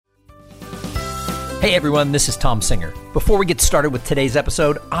Hey everyone, this is Tom Singer. Before we get started with today's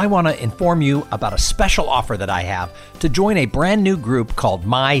episode, I want to inform you about a special offer that I have to join a brand new group called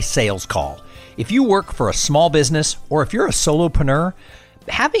My Sales Call. If you work for a small business or if you're a solopreneur,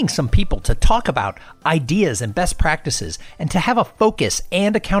 having some people to talk about ideas and best practices and to have a focus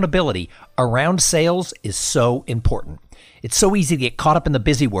and accountability around sales is so important. It's so easy to get caught up in the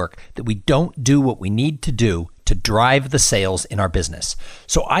busy work that we don't do what we need to do to drive the sales in our business.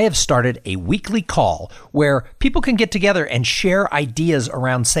 So I have started a weekly call where people can get together and share ideas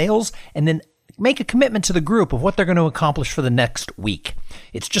around sales and then make a commitment to the group of what they're going to accomplish for the next week.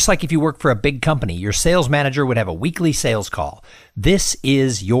 It's just like if you work for a big company, your sales manager would have a weekly sales call. This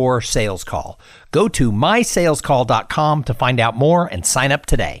is your sales call. Go to mysalescall.com to find out more and sign up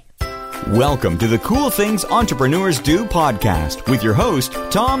today. Welcome to the Cool Things Entrepreneurs Do podcast with your host,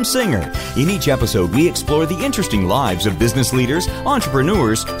 Tom Singer. In each episode, we explore the interesting lives of business leaders,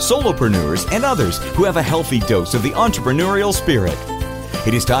 entrepreneurs, solopreneurs, and others who have a healthy dose of the entrepreneurial spirit.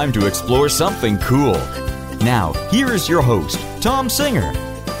 It is time to explore something cool. Now, here is your host, Tom Singer.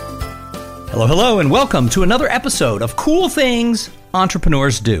 Hello, and welcome to another episode of Cool Things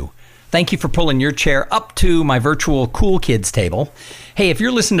Entrepreneurs Do. Thank you for pulling your chair up to my virtual Cool Kids table. Hey, if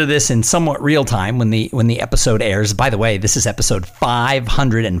you're listening to this in somewhat real time when the episode airs, by the way, this is episode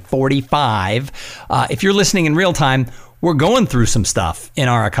 545. If you're listening in real time, we're going through some stuff in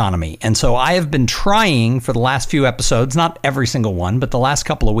our economy. And so I have been trying for the last few episodes, not every single one, but the last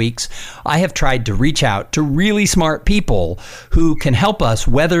couple of weeks, I have tried to reach out to really smart people who can help us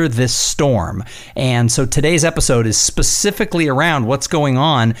weather this storm. And so today's episode is specifically around what's going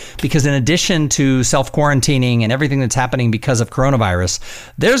on, because in addition to self-quarantining and everything that's happening because of coronavirus,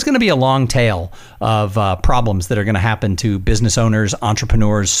 there's going to be a long tail of problems that are going to happen to business owners,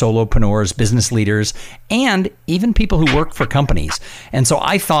 entrepreneurs, solopreneurs, business leaders, and even people who work for companies. And so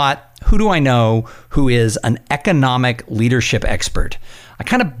I thought, who do I know who is an economic leadership expert? I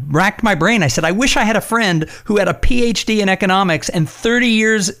kind of racked my brain. I said, I wish I had a friend who had a PhD in economics and 30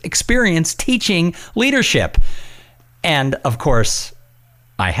 years experience teaching leadership. And of course,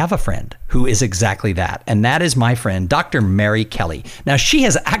 I have a friend who is exactly that, and that is my friend, Dr. Mary Kelly. Now, she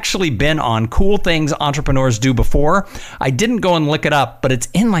has actually been on Cool Things Entrepreneurs Do before. I didn't go and look it up, but it's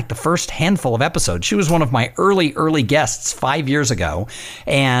in like the first handful of episodes. She was one of my early guests 5 years ago,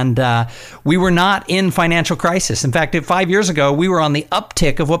 and we were not in financial crisis. In fact, 5 years ago, we were on the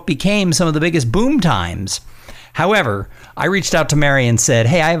uptick of what became some of the biggest boom times. However, I reached out to Mary and said,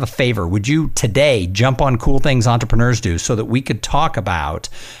 hey, I have a favor. Would you today jump on Cool Things Entrepreneurs Do so that we could talk about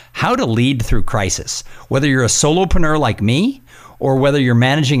how to lead through crisis? Whether you're a solopreneur like me, or whether you're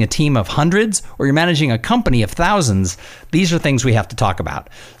managing a team of hundreds, or you're managing a company of thousands, these are things we have to talk about.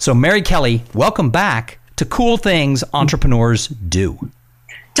 So Mary Kelly, welcome back to Cool Things Entrepreneurs Do.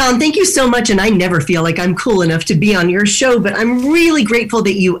 Tom, thank you so much. And I never feel like I'm cool enough to be on your show, but I'm really grateful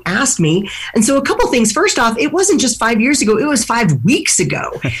that you asked me. And so a couple things. First off, it wasn't just 5 years ago. It was 5 weeks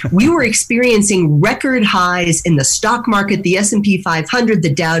ago. We were experiencing record highs in the stock market. The S&P 500,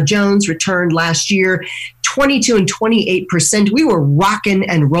 the Dow Jones returned last year 22 and 28%. We were rocking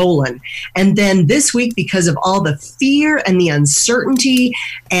and rolling. And then this week, because of all the fear and the uncertainty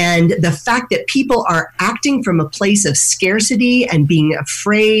and the fact that people are acting from a place of scarcity and being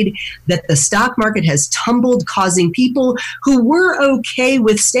afraid that the stock market has tumbled, causing people who were okay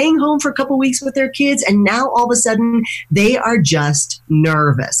with staying home for a couple weeks with their kids, and now all of a sudden they are just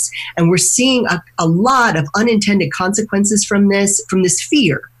nervous. And we're seeing a lot of unintended consequences from this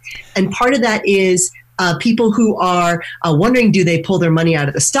fear. And part of that is people who are wondering, do they pull their money out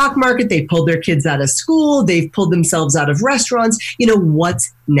of the stock market? They pulled their kids out of school. They've pulled themselves out of restaurants.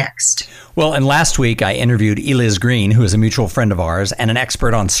 What's next? Well, and last week I interviewed Eliz Green, who is a mutual friend of ours and an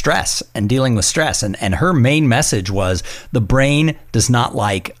expert on stress and dealing with stress. And her main message was the brain does not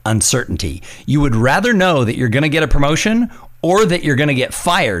like uncertainty. You would rather know that you're going to get a promotion or that you're going to get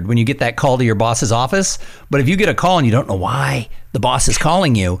fired when you get that call to your boss's office. But if you get a call and you don't know why the boss is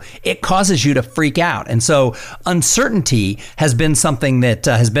calling you, it causes you to freak out. And so uncertainty has been something that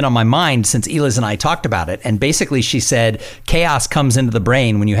has been on my mind since Eliz and I talked about it. And basically she said chaos comes into the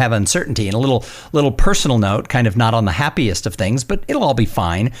brain when you have uncertainty. And a little personal note, kind of not on the happiest of things, but it'll all be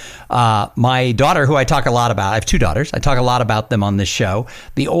fine. My daughter, who I talk a lot about, I have 2 daughters. I talk a lot about them on this show.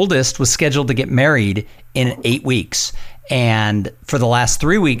 The oldest was scheduled to get married in 8 weeks. And for the last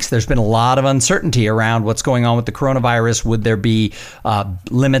 3 weeks, there's been a lot of uncertainty around what's going on with the coronavirus. Would there be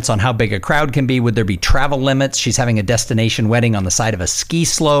limits on how big a crowd can be? Would there be travel limits? She's having a destination wedding on the side of a ski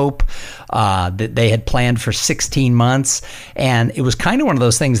slope that they had planned for 16 months. And it was kind of one of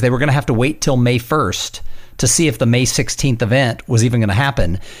those things. They were going to have to wait till May 1st to see if the May 16th event was even going to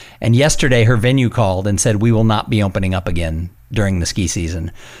happen. And yesterday her venue called and said, we will not be opening up again during the ski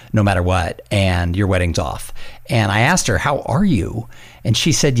season, no matter what, and your wedding's off. And I asked her, how are you? And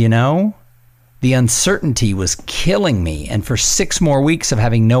she said, the uncertainty was killing me. And for 6 more weeks of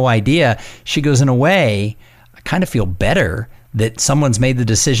having no idea, she goes, in a way, I kind of feel better that someone's made the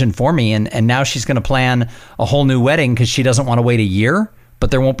decision for me. And now she's going to plan a whole new wedding because she doesn't want to wait a year,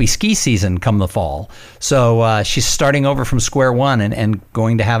 but there won't be ski season come the fall. So she's starting over from square one and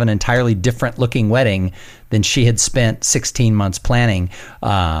going to have an entirely different looking wedding than she had spent 16 months planning,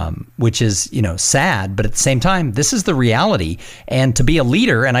 which is, sad. But at the same time, this is the reality. And to be a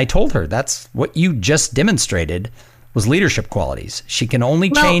leader, and I told her that's what you just demonstrated was leadership qualities. She can only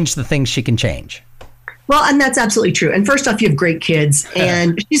change the things she can change. Well, and that's absolutely true. And first off, you have great kids,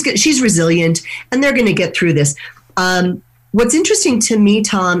 and she's resilient, and they're going to get through this. What's interesting to me,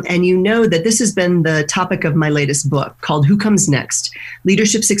 Tom, and you know that this has been the topic of my latest book called Who Comes Next?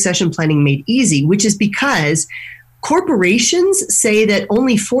 Leadership Succession Planning Made Easy, which is because corporations say that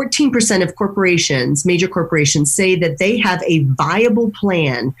only 14% of corporations, major corporations, say that they have a viable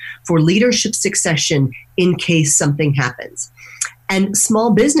plan for leadership succession in case something happens. And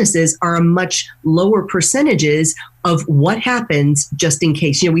small businesses are a much lower percentages of what happens just in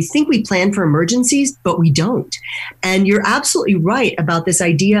case. We think we plan for emergencies, but we don't. And you're absolutely right about this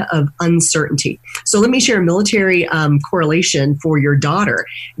idea of uncertainty. So let me share a military correlation for your daughter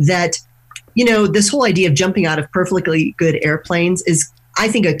that, this whole idea of jumping out of perfectly good airplanes is, I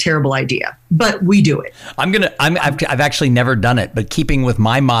think, a terrible idea, but we do it. I've actually never done it, but keeping with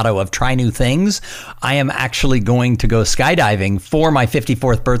my motto of try new things, I am actually going to go skydiving for my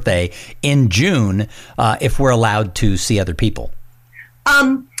 54th birthday in June, if we're allowed to see other people.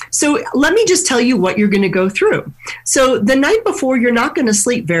 So let me just tell you what you're going to go through. So the night before, you're not going to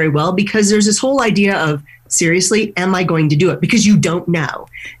sleep very well because there's this whole idea of, seriously, am I going to do it? Because you don't know.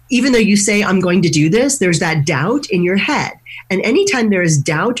 Even though you say, I'm going to do this, there's that doubt in your head. And anytime there is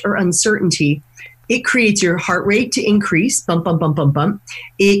doubt or uncertainty, it creates your heart rate to increase, bump, bump, bump, bump, bump.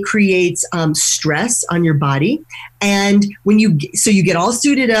 It creates stress on your body. And you get all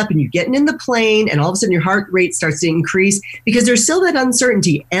suited up and you're getting in the plane and all of a sudden your heart rate starts to increase because there's still that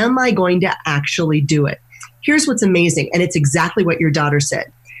uncertainty. Am I going to actually do it? Here's what's amazing. And it's exactly what your daughter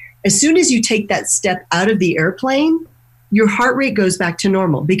said. As soon as you take that step out of the airplane, your heart rate goes back to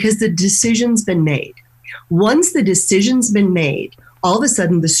normal because the decision's been made. Once the decision's been made, all of a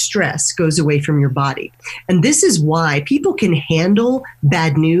sudden the stress goes away from your body. And this is why people can handle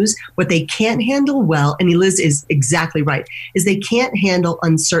bad news. What they can't handle well, and Liz is exactly right, is they can't handle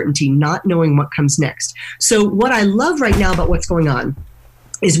uncertainty, not knowing what comes next. So what I love right now about what's going on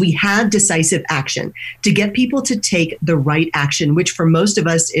is we have decisive action to get people to take the right action, which for most of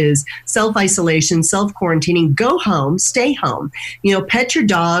us is self-isolation, self-quarantining, go home, stay home, pet your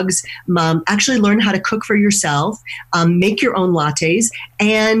dogs, actually learn how to cook for yourself, make your own lattes,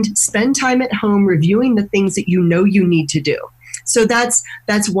 and spend time at home reviewing the things that you need to do. So that's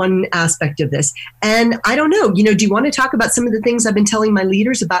one aspect of this. And I don't know, do you want to talk about some of the things I've been telling my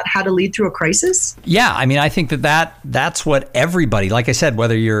leaders about how to lead through a crisis? Yeah, I think that's what everybody, like I said,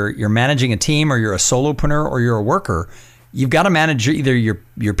 whether you're managing a team or you're a solopreneur or you're a worker, you've got to manage either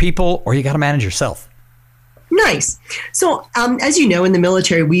your people or you got to manage yourself. Nice. So as you know, in the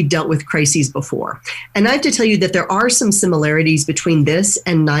military, we've dealt with crises before. And I have to tell you that there are some similarities between this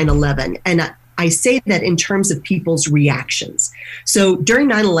and 9/11. And I say that in terms of people's reactions. So during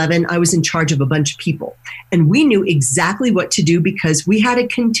 9/11, I was in charge of a bunch of people, and we knew exactly what to do because we had a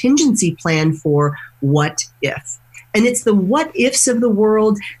contingency plan for what if. And it's the what ifs of the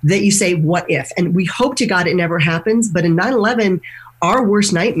world that you say, what if? And we hope to God it never happens. But in 9/11, our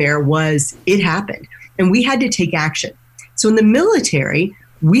worst nightmare was it happened, and we had to take action. So in the military,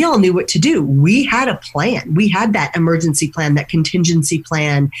 we all knew what to do. We had a plan. We had that emergency plan, that contingency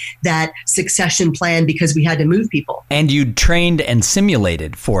plan, that succession plan because we had to move people. And you trained and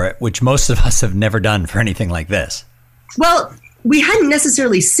simulated for it, which most of us have never done for anything like this. Well, we hadn't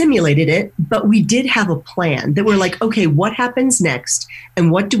necessarily simulated it, but we did have a plan that we're like, okay, what happens next?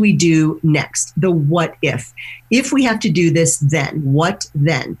 And what do we do next? The what if. If we have to do this, then what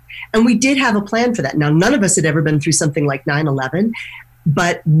then? And we did have a plan for that. Now, none of us had ever been through something like 9/11.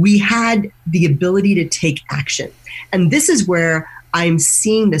 But we had the ability to take action. And this is where I'm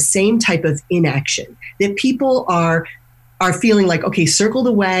seeing the same type of inaction, that people are feeling like, okay, circle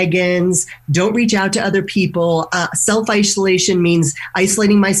the wagons, don't reach out to other people. Self-isolation means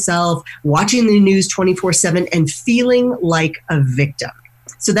isolating myself, watching the news 24/7 and feeling like a victim.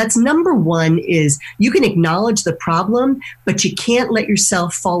 So that's number one, is you can acknowledge the problem, but you can't let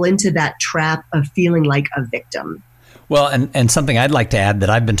yourself fall into that trap of feeling like a victim. Well, and something I'd like to add that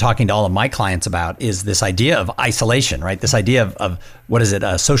I've been talking to all of my clients about is this idea of isolation, right? This idea of what is it,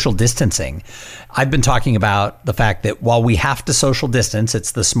 social distancing. I've been talking about the fact that while we have to social distance,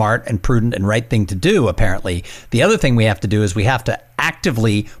 it's the smart and prudent and right thing to do, apparently. The other thing we have to do is we have to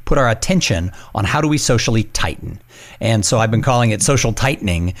actively put our attention on how do we socially tighten. And so I've been calling it social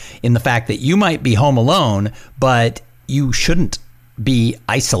tightening, in the fact that you might be home alone, but you shouldn't be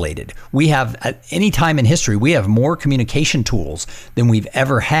isolated. We have, at any time in history, we have more communication tools than we've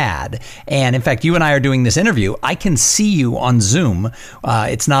ever had. And in fact, you and I are doing this interview. I can see you on Zoom.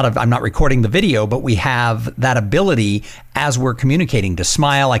 I'm not recording the video, but we have that ability as we're communicating to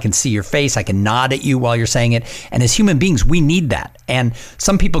smile. I can see your face. I can nod at you while you're saying it. And as human beings, we need that. And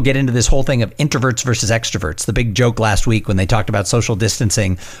some people get into this whole thing of introverts versus extroverts. The big joke last week when they talked about social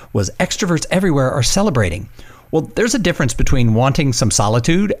distancing was extroverts everywhere are celebrating. Well, there's a difference between wanting some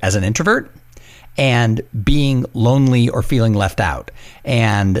solitude as an introvert and being lonely or feeling left out.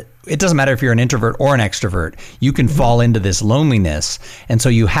 And it doesn't matter if you're an introvert or an extrovert, you can fall into this loneliness. And so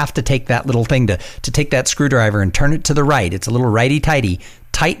you have to take that little thing to take that screwdriver and turn it to the right. It's a little righty-tighty,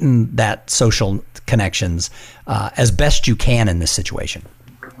 tighten that social connections as best you can in this situation.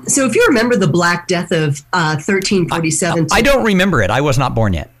 So if you remember the Black Death of 1347. I don't remember it. I was not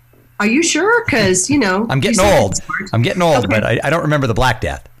born yet. Are you sure? Because, I'm getting old. Okay. But I don't remember the Black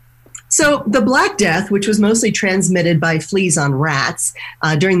Death. So the Black Death, which was mostly transmitted by fleas on rats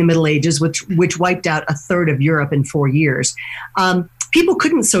during the Middle Ages, which wiped out a third of Europe in 4 years, people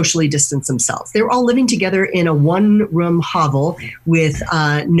couldn't socially distance themselves. They were all living together in a one-room hovel with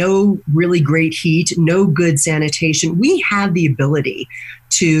no really great heat, no good sanitation. We have the ability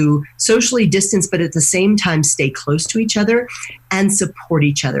to socially distance, but at the same time stay close to each other and support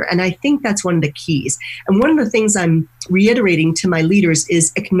each other. And I think that's one of the keys. And one of the things I'm reiterating to my leaders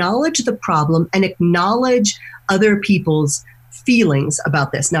is acknowledge the problem and acknowledge other people's feelings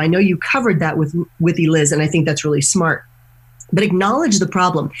about this. Now, I know you covered that with Eliz, and I think that's really smart. But acknowledge the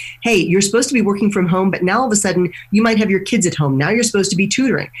problem. Hey, you're supposed to be working from home, but now all of a sudden you might have your kids at home. Now you're supposed to be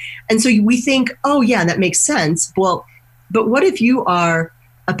tutoring. And so we think, oh yeah, that makes sense. Well, but what if you are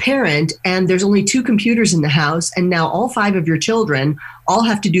a parent and there's only 2 computers in the house, and now all 5 of your children all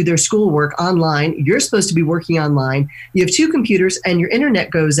have to do their schoolwork online. You're supposed to be working online. You have 2 computers and your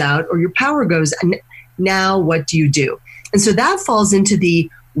internet goes out or your power goes, and now what do you do? And so that falls into the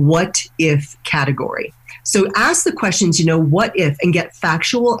what if category. So ask the questions, what if, and get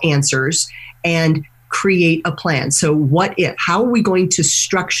factual answers and create a plan. So what if? How are we going to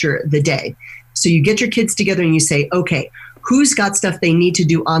structure the day? So you get your kids together and you say, okay, who's got stuff they need to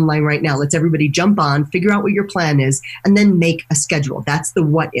do online right now? Let's everybody jump on, figure out what your plan is, and then make a schedule. That's the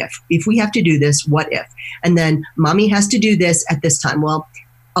what if. If we have to do this, what if? And then mommy has to do this at this time. Well,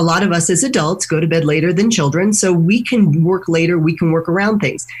 a lot of us as adults go to bed later than children, so we can work later, we can work around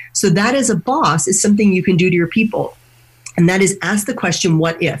things. So that as a boss is something you can do to your people. And that is ask the question,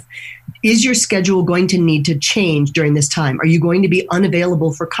 what if? Is your schedule going to need to change during this time? Are you going to be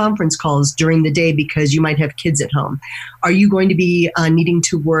unavailable for conference calls during the day because you might have kids at home? Are you going to be needing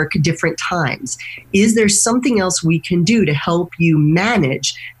to work different times? Is there something else we can do to help you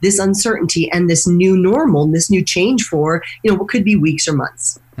manage this uncertainty and this new normal, this new change for, what could be weeks or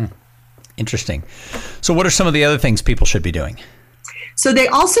months? Interesting. So what are some of the other things people should be doing? So they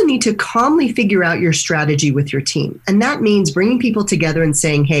also need to calmly figure out your strategy with your team. And that means bringing people together and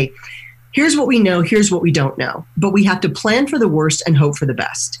saying, hey, here's what we know, here's what we don't know. But we have to plan for the worst and hope for the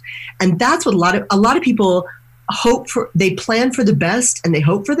best. And that's what a lot of people hope for. They plan for the best and they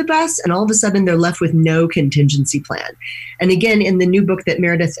hope for the best. And all of a sudden they're left with no contingency plan. And again, in the new book that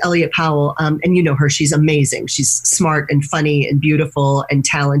Meredith Elliott Powell, and you know her, she's amazing. She's smart and funny and beautiful and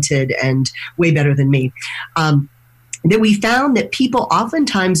talented and way better than me. That we found that people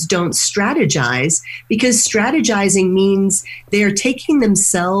oftentimes don't strategize because strategizing means they are taking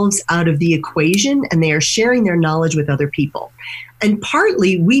themselves out of the equation and they are sharing their knowledge with other people. And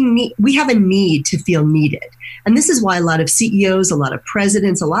partly we have a need to feel needed. And this is why a lot of CEOs, a lot of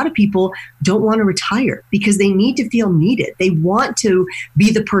presidents, a lot of people don't want to retire because they need to feel needed. They want to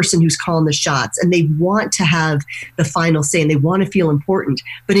be the person who's calling the shots and they want to have the final say and they want to feel important.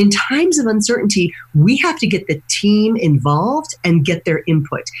 But in times of uncertainty, we have to get the team involved and get their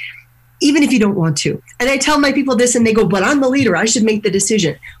input, even if you don't want to. And I tell my people this and they go, but I'm the leader, I should make the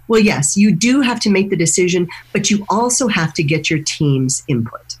decision. Well, yes, you do have to make the decision, but you also have to get your team's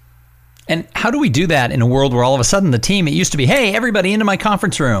input. And how do we do that in a world where all of a sudden the team, it used to be, hey, everybody into my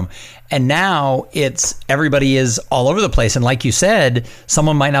conference room. And now it's everybody is all over the place. And like you said,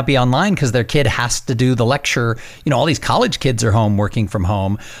 someone might not be online because their kid has to do the lecture. All these college kids are home working from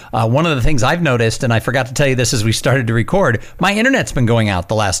home. One of the things I've noticed, and I forgot to tell you this as we started to record, my internet's been going out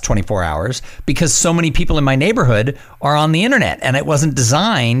the last 24 hours because so many people in my neighborhood are on the internet. And it wasn't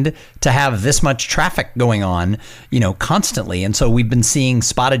designed to have this much traffic going on, constantly. And so we've been seeing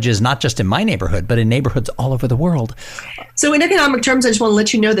spottages, not just in my neighborhood, but in neighborhoods all over the world. So in economic terms, I just want to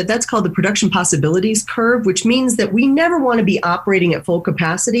let you know that that's called the production possibilities curve, which means that we never want to be operating at full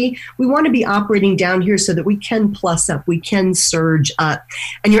capacity. We want to be operating down here so that we can plus up, we can surge up.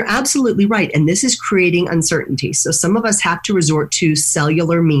 And you're absolutely right. And this is creating uncertainty. So some of us have to resort to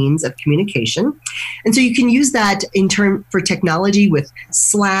cellular means of communication. And so you can use that in turn for technology with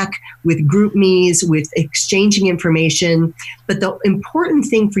Slack, with GroupMe's, with exchanging information. But the important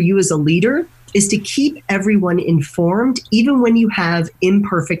thing for you as a leader is to keep everyone informed, even when you have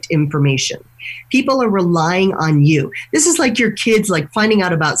imperfect information. People are relying on you. This is like your kids finding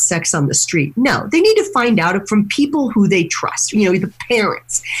out about sex on the street. No, they need to find out from people who they trust, the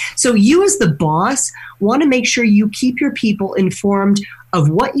parents. So you as the boss want to make sure you keep your people informed of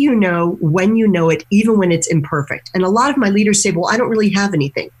what you know, when you know it, even when it's imperfect. And a lot of my leaders say, well, I don't really have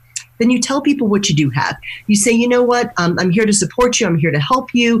anything. Then you tell people what you do have. You say, you know what, I'm here to support you. I'm here to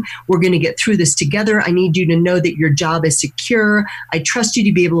help you. We're going to get through this together. I need you to know that your job is secure. I trust you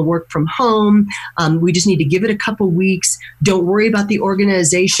to be able to work from home. We just need to give it a couple weeks. Don't worry about the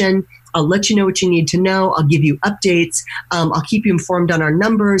organization. I'll let you know what you need to know. I'll give you updates. I'll keep you informed on our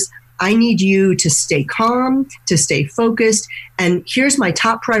numbers. I need you to stay calm, to stay focused. And here's my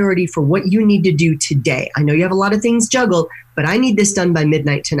top priority for what you need to do today. I know you have a lot of things juggled, but I need this done by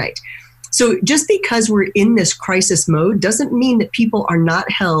midnight tonight. So just because we're in this crisis mode doesn't mean that people are not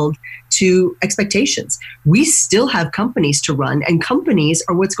held to expectations. We still have companies to run, and companies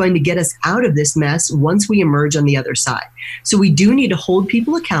are what's going to get us out of this mess once we emerge on the other side. So we do need to hold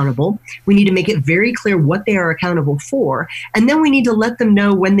people accountable. We need to make it very clear what they are accountable for, and then we need to let them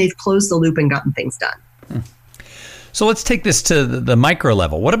know when they've closed the loop and gotten things done. So let's take this to the micro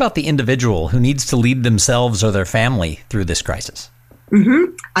level. What about the individual who needs to lead themselves or their family through this crisis?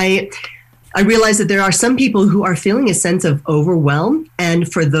 I realize that there are some people who are feeling a sense of overwhelm. And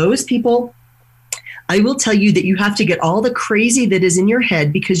for those people, I will tell you that you have to get all the crazy that is in your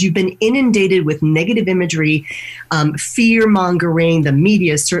head because you've been inundated with negative imagery, fear mongering. The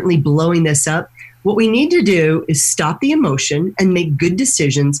media is certainly blowing this up. What we need to do is stop the emotion and make good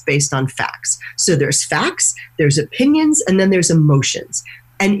decisions based on facts. So there's facts, there's opinions, and then there's emotions.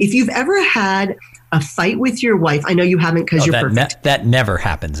 And if you've ever had a fight with your wife, I know you haven't because you're perfect. That never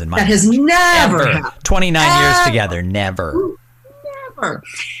happens in my life. That has never happened. 29 years together, never. Never.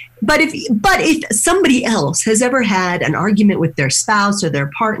 But if somebody else has ever had an argument with their spouse or their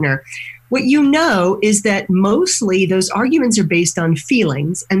partner, what you know is that mostly those arguments are based on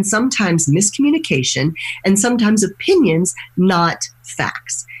feelings and sometimes miscommunication and sometimes opinions, not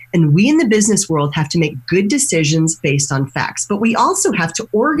facts. And we in the business world have to make good decisions based on facts. But we also have to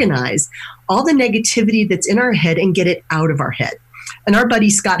organize all the negativity that's in our head and get it out of our head. And our buddy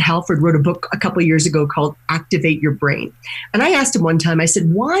Scott Halford wrote a book a couple of years ago called Activate Your Brain. And I asked him one time, I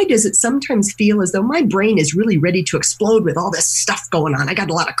said, why does it sometimes feel as though my brain is really ready to explode with all this stuff going on? I got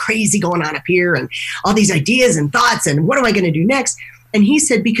a lot of crazy going on up here and all these ideas and thoughts and what am I going to do next? And he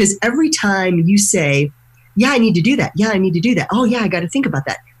said, because every time you say, yeah, I need to do that. Yeah, I need to do that. Oh, yeah, I got to think about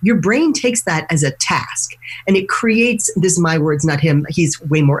that. Your brain takes that as a task and it creates, this is my words, not him, he's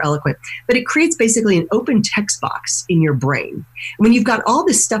way more eloquent, but it creates basically an open text box in your brain. When you've got all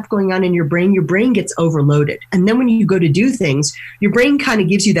this stuff going on in your brain gets overloaded. And then when you go to do things, your brain kind of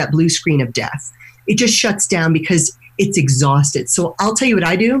gives you that blue screen of death. It just shuts down because it's exhausted. So I'll tell you what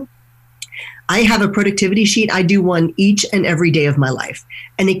I do. I have a productivity sheet. I do one each and every day of my life.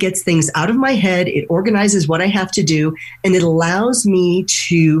 And it gets things out of my head. It organizes what I have to do. And it allows me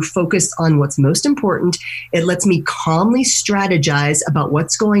to focus on what's most important. It lets me calmly strategize about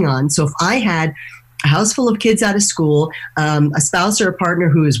what's going on. So if I had a house full of kids out of school, a spouse or a partner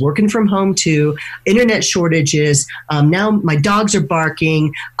who is working from home too, internet shortages, now my dogs are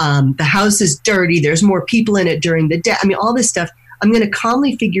barking, the house is dirty, there's more people in it during the day. I mean, all this stuff, I'm going to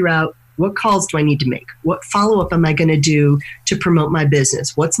calmly figure out what calls do I need to make? What follow-up am I going to do to promote my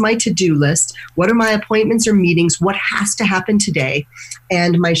business? What's my to-do list? What are my appointments or meetings? What has to happen today?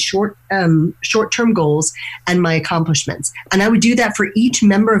 And my short-term goals and my accomplishments. And I would do that for each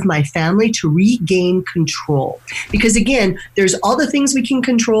member of my family to regain control. Because again, there's all the things we can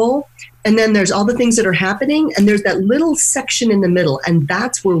control, And then there's all the things that are happening, and there's that little section in the middle, and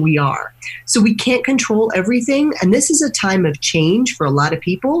that's where we are. So we can't control everything, and this is a time of change for a lot of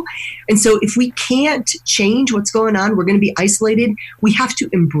people. And so if we can't change what's going on, we're going to be isolated. We have to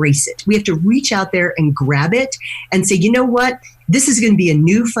embrace it. We have to reach out there and grab it and say, you know what? This is going to be a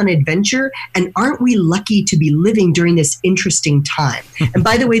new fun adventure, and aren't we lucky to be living during this interesting time? And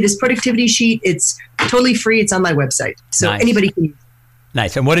by the way, this productivity sheet, it's totally free. It's on my website, so Nice. anybody can use it.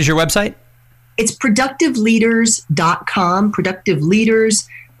 Nice. And what is your website? It's productiveleaders.com,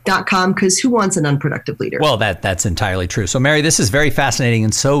 productiveleaders.com, because who wants an unproductive leader? Well, that's entirely true. So, Mary, this is very fascinating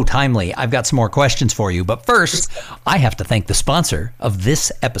and so timely. I've got some more questions for you. But first, I have to thank the sponsor of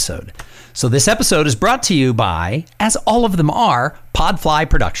this episode. So this episode is brought to you by, as all of them are, Podfly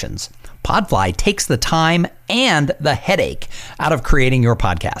Productions. Podfly takes the time and the headache out of creating your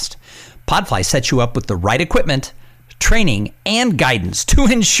podcast. Podfly sets you up with the right equipment, training, and guidance to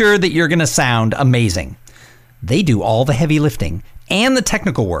ensure that you're going to sound amazing. They do all the heavy lifting and the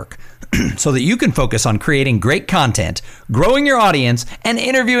technical work so that you can focus on creating great content, growing your audience, and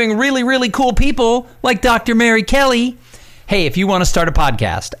interviewing really, really cool people like Dr. Mary Kelly. Hey, if you want to start a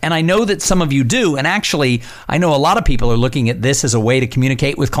podcast, and I know that some of you do, and actually, I know a lot of people are looking at this as a way to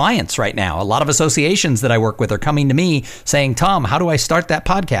communicate with clients right now. A lot of associations that I work with are coming to me saying, Tom, how do I start that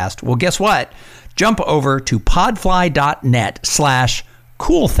podcast? Well, guess what? Jump over to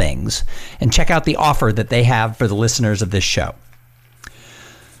podfly.net/coolthings and check out the offer that they have for the listeners of this show.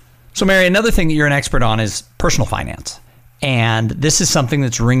 So, Mary, another thing that you're an expert on is personal finance. And this is something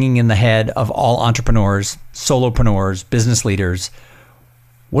that's ringing in the head of all entrepreneurs, solopreneurs, business leaders.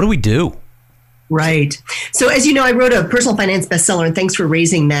 What do we do? Right. So as you know, I wrote a personal finance bestseller, and thanks for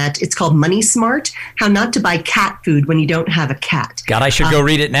raising that. It's called Money Smart, How Not to Buy Cat Food When You Don't Have a Cat. God, I should go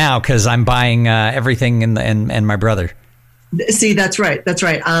read it now because I'm buying everything and my brother. See, that's right. That's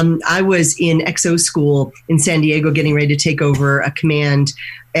right. I was in EXO school in San Diego getting ready to take over a command,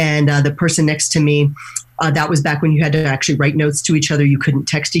 and the person next to me, that was back when you had to actually write notes to each other. You couldn't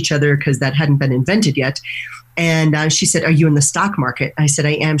text each other because that hadn't been invented yet. And she said, are you in the stock market? I said,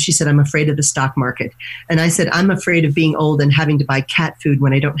 I am. She said, I'm afraid of the stock market. And I said, I'm afraid of being old and having to buy cat food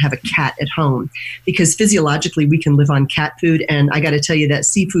when I don't have a cat at home, because physiologically we can live on cat food. And I got to tell you that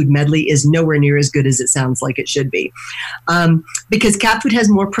seafood medley is nowhere near as good as it sounds like it should be, because cat food has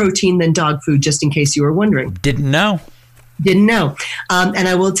more protein than dog food, just in case you were wondering. Didn't know. And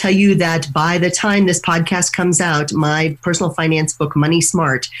I will tell you that by the time this podcast comes out, my personal finance book, Money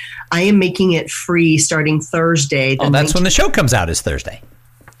Smart, I am making it free starting Thursday. Oh, that's when the show comes out, is Thursday.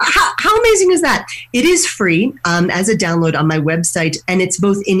 How amazing is that? It is free as a download on my website, and it's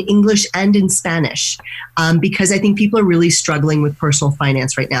both in English and in Spanish, because I think people are really struggling with personal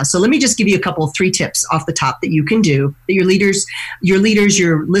finance right now. So let me just give you three tips off the top that you can do, that your leaders, your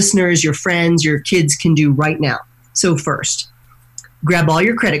listeners, your friends, your kids can do right now. So first, grab all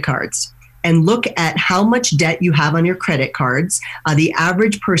your credit cards and look at how much debt you have on your credit cards. The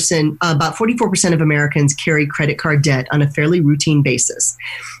average person, about 44% of Americans carry credit card debt on a fairly routine basis.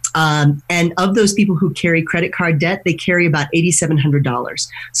 And of those people who carry credit card debt, they carry about $8,700.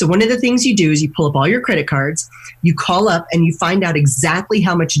 So one of the things you do is you pull up all your credit cards, you call up, and you find out exactly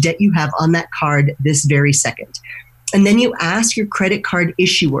how much debt you have on that card this very second. And then you ask your credit card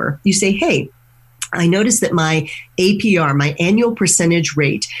issuer, you say, hey, I noticed that my APR, my annual percentage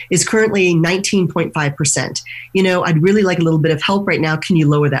rate, is currently 19.5%. You know, I'd really like a little bit of help right now. Can you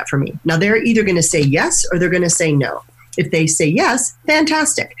lower that for me? Now, they're either going to say yes or they're going to say no. If they say yes,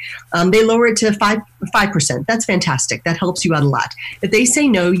 fantastic. They lower it to 5%. That's fantastic. That helps you out a lot. If they say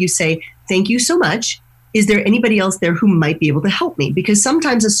no, you say, thank you so much. Is there anybody else there who might be able to help me? Because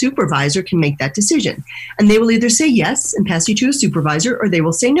sometimes a supervisor can make that decision. And they will either say yes and pass you to a supervisor, or they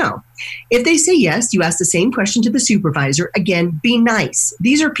will say no. If they say yes, you ask the same question to the supervisor. Again, be nice.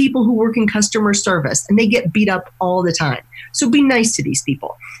 These are people who work in customer service, and they get beat up all the time. So be nice to these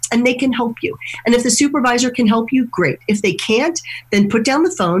people, and they can help you. And if the supervisor can help you, great. If they can't, then put down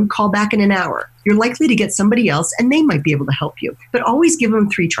the phone, call back in an hour. You're likely to get somebody else, and they might be able to help you. But always give them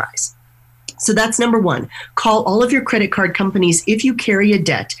 3 tries. So that's number one. Call all of your credit card companies if you carry a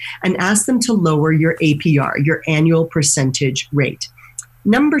debt and ask them to lower your APR, your annual percentage rate.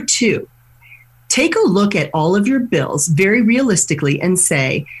 Number 2, take a look at all of your bills very realistically and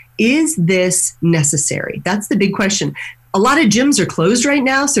say, is this necessary? That's the big question. A lot of gyms are closed right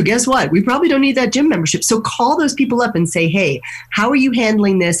now, so guess what? We probably don't need that gym membership. So call those people up and say, hey, how are you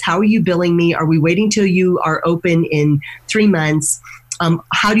handling this? How are you billing me? Are we waiting till you are open in 3 months?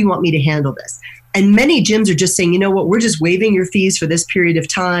 How do you want me to handle this? And many gyms are just saying, you know what, we're just waiving your fees for this period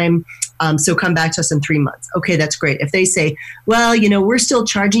of time. So come back to us in 3 months. Okay, that's great. If they say, well, we're still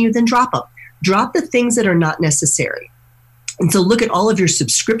charging you, then drop them. Drop the things that are not necessary. And so look at all of your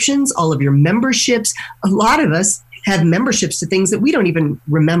subscriptions, all of your memberships. A lot of us have memberships to things that we don't even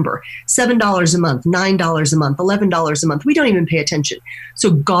remember. $7 a month, $9 a month, $11 a month. We don't even pay attention.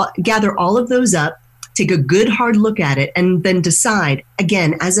 So gather all of those up, take a good hard look at it, and then decide,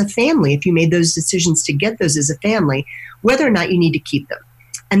 again, as a family, if you made those decisions to get those as a family, whether or not you need to keep them.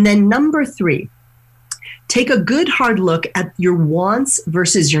 And then number 3, take a good hard look at your wants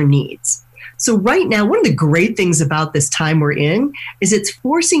versus your needs. So right now, one of the great things about this time we're in is it's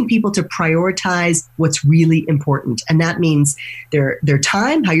forcing people to prioritize what's really important. And that means their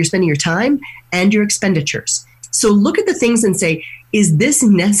time, how you're spending your time, and your expenditures. So look at the things and say, is this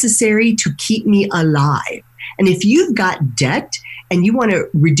necessary to keep me alive? And if you've got debt and you want to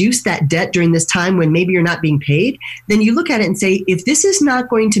reduce that debt during this time when maybe you're not being paid, then you look at it and say, if this is not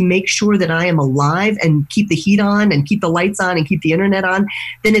going to make sure that I am alive and keep the heat on and keep the lights on and keep the internet on,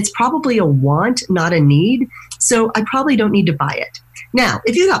 then it's probably a want, not a need. So I probably don't need to buy it. Now,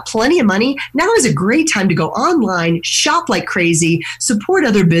 if you've got plenty of money, now is a great time to go online, shop like crazy, support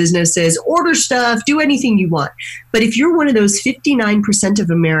other businesses, order stuff, do anything you want. But if you're one of those 59% of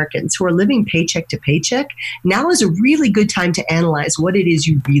Americans who are living paycheck to paycheck, now is a really good time to analyze what it is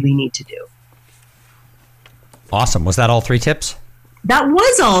you really need to do. Awesome. Was that all 3 tips? That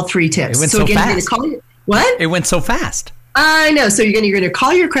was all 3 tips. It went so fast. You're going to call it, what? It went so fast. I know. So you're going to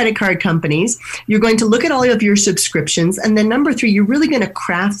call your credit card companies. You're going to look at all of your subscriptions. And then number 3, you're really going to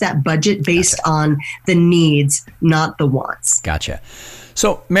craft that budget based on the needs, not the wants. Gotcha.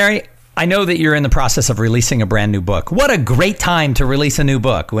 So, Mary, I know that you're in the process of releasing a brand new book. What a great time to release a new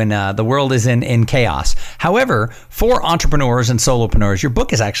book when the world is in chaos. However, for entrepreneurs and solopreneurs, your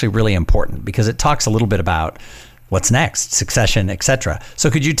book is actually really important because it talks a little bit about what's next, succession, etc.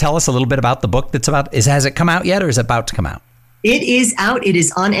 So could you tell us a little bit about the book that's about, has it come out yet or is it about to come out? It is out. It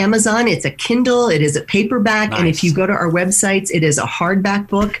is on Amazon. It's a Kindle. It is a paperback. Nice. And if you go to our websites, it is a hardback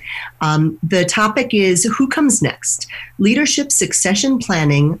book. The topic is Who Comes Next? Leadership Succession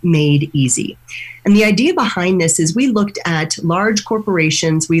Planning Made Easy. And the idea behind this is we looked at large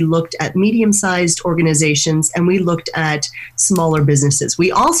corporations, we looked at medium-sized organizations, and we looked at smaller businesses.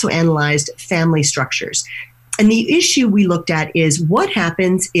 We also analyzed family structures. And the issue we looked at is what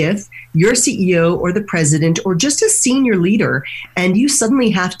happens if you're CEO or the president or just a senior leader and you suddenly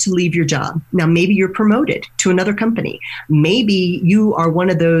have to leave your job. Now, maybe you're promoted to another company. Maybe you are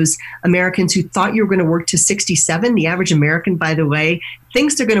one of those Americans who thought you were going to work to 67. The average American, by the way,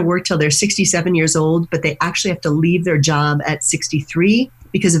 thinks they're going to work till they're 67 years old, but they actually have to leave their job at 63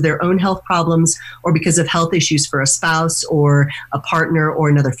 because of their own health problems or because of health issues for a spouse or a partner or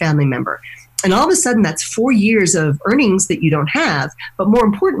another family member. And all of a sudden, that's 4 years of earnings that you don't have. But more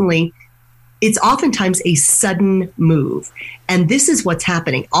importantly, it's oftentimes a sudden move. And this is what's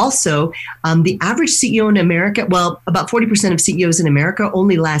happening. Also, the average CEO in America, well, about 40% of CEOs in America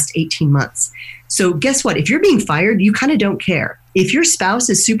only last 18 months. So guess what? If you're being fired, you kind of don't care. If your spouse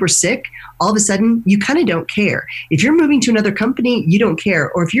is super sick, all of a sudden, you kind of don't care. If you're moving to another company, you don't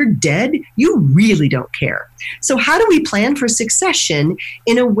care. Or if you're dead, you really don't care. So how do we plan for succession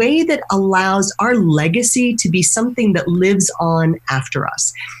in a way that allows our legacy to be something that lives on after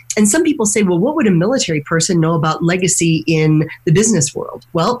us? And some people say, well, what would a military person know about legacy in the business world?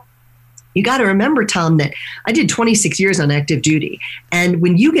 Well, you got to remember, Tom, that I did 26 years on active duty. And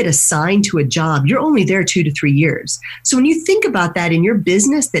when you get assigned to a job, you're only there 2 to 3 years. So when you think about that in your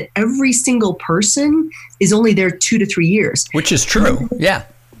business, that every single person is only there 2 to 3 years. Which is true. Yeah.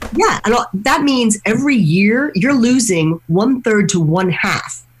 Yeah. And that means every year you're losing 1/3 to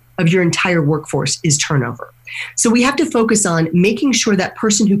 1/2 of your entire workforce is turnover. So we have to focus on making sure that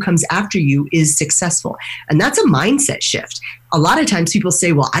person who comes after you is successful. And that's a mindset shift. A lot of times people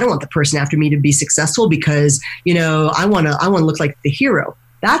say, well, I don't want the person after me to be successful because, I want to look like the hero.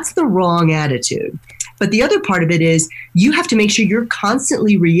 That's the wrong attitude. But the other part of it is you have to make sure you're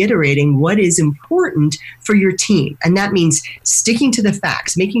constantly reiterating what is important for your team. And that means sticking to the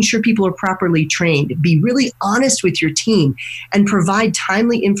facts, making sure people are properly trained, be really honest with your team, and provide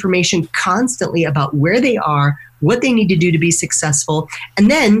timely information constantly about where they are, what they need to do to be successful.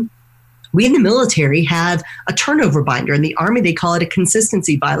 And then we in the military have a turnover binder. In the Army, they call it a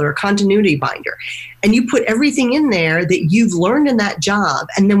consistency binder, a continuity binder. And you put everything in there that you've learned in that job.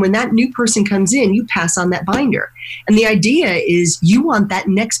 And then when that new person comes in, you pass on that binder. And the idea is you want that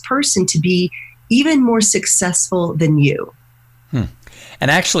next person to be even more successful than you. And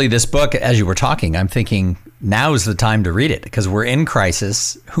actually, this book, as you were talking, I'm thinking now's the time to read it because we're in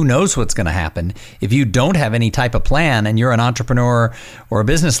crisis. Who knows what's going to happen? If you don't have any type of plan and you're an entrepreneur or a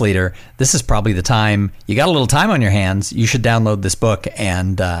business leader, this is probably the time. You got a little time on your hands. You should download this book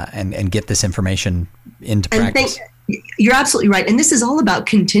and get this information into practice. You're absolutely right. And this is all about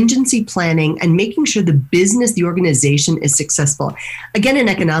contingency planning and making sure the business, the organization is successful. Again, in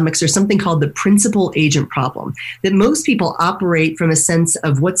economics, there's something called the principal agent problem, that most people operate from a sense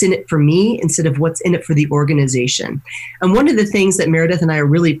of what's in it for me instead of what's in it for the organization. And one of the things that Meredith and I are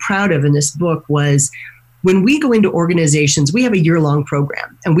really proud of in this book was when we go into organizations, we have a year-long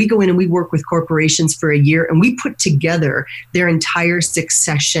program, and we go in and we work with corporations for a year, and we put together their entire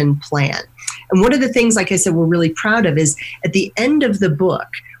succession plan. And one of the things, like I said, we're really proud of is at the end of the book,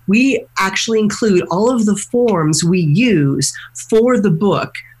 we actually include all of the forms we use for the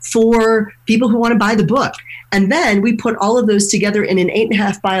book for people who want to buy the book. And then we put all of those together in an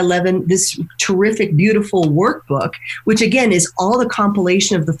 8.5 by 11, this terrific, beautiful workbook, which again is all the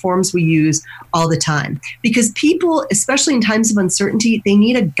compilation of the forms we use all the time. Because people, especially in times of uncertainty, they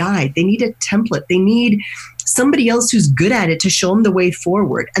need a guide, they need a template, they need somebody else who's good at it to show them the way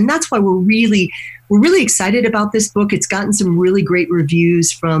forward. And that's why we're really excited about this book. It's gotten some really great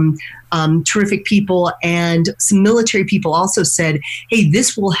reviews from terrific people, and some military people also said, hey,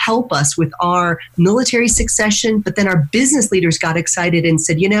 this will help us with our military succession. But then our business leaders got excited and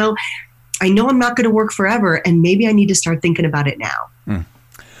said, I know I'm not going to work forever, and maybe I need to start thinking about it now.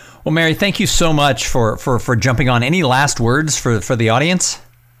 Well, Mary, thank you so much for jumping on. Any last words for the audience?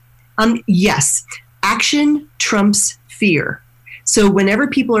 Yes. Action trumps fear. So whenever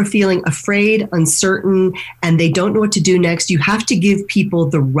people are feeling afraid, uncertain, and they don't know what to do next, you have to give people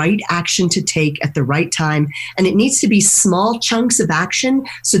the right action to take at the right time. And it needs to be small chunks of action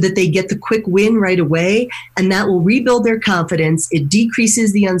so that they get the quick win right away. And that will rebuild their confidence. It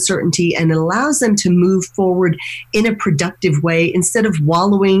decreases the uncertainty and it allows them to move forward in a productive way instead of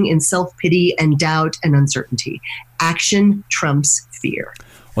wallowing in self-pity and doubt and uncertainty. Action trumps fear.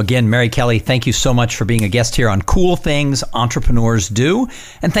 Well, again, Mary Kelly, thank you so much for being a guest here on Cool Things Entrepreneurs Do.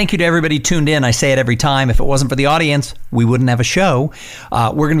 And thank you to everybody tuned in. I say it every time. If it wasn't for the audience, we wouldn't have a show.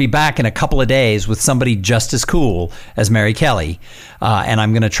 We're going to be back in a couple of days with somebody just as cool as Mary Kelly. And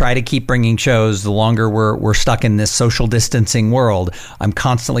I'm going to try to keep bringing shows the longer we're stuck in this social distancing world. I'm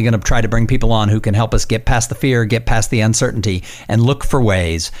constantly going to try to bring people on who can help us get past the fear, get past the uncertainty, and look for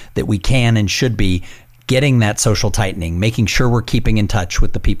ways that we can and should be getting that social tightening, making sure we're keeping in touch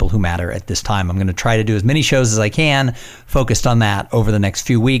with the people who matter at this time. I'm going to try to do as many shows as I can focused on that over the next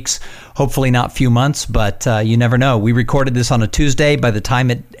few weeks, hopefully not few months, but you never know. We recorded this on a Tuesday. By the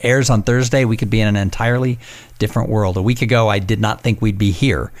time it airs on Thursday, we could be in an entirely different world. A week ago, I did not think we'd be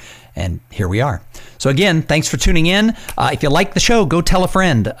here. And here we are. So again, thanks for tuning in. If you like the show, go tell a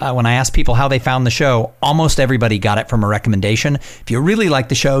friend. When I asked people how they found the show, almost everybody got it from a recommendation. If you really like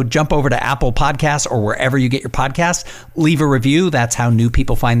the show, jump over to Apple Podcasts or wherever you get your podcasts. Leave a review. That's how new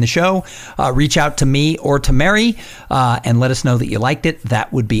people find the show. Reach out to me or to Mary and let us know that you liked it.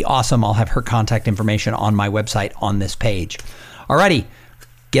 That would be awesome. I'll have her contact information on my website on this page. Alrighty,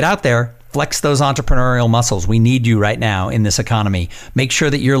 get out there. Flex those entrepreneurial muscles. We need you right now in this economy. Make sure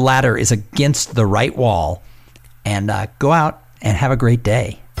that your ladder is against the right wall, and go out and have a great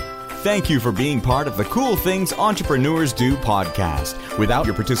day. Thank you for being part of the Cool Things Entrepreneurs Do podcast. Without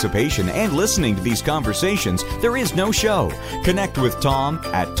your participation and listening to these conversations, there is no show. Connect with Tom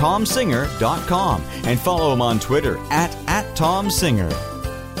at tomsinger.com and follow him on Twitter at @TomSinger.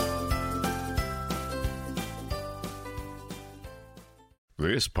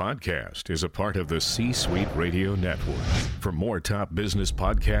 This podcast is a part of the C-Suite Radio Network. For more top business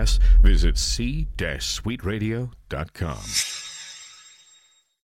podcasts, visit c-suiteradio.com.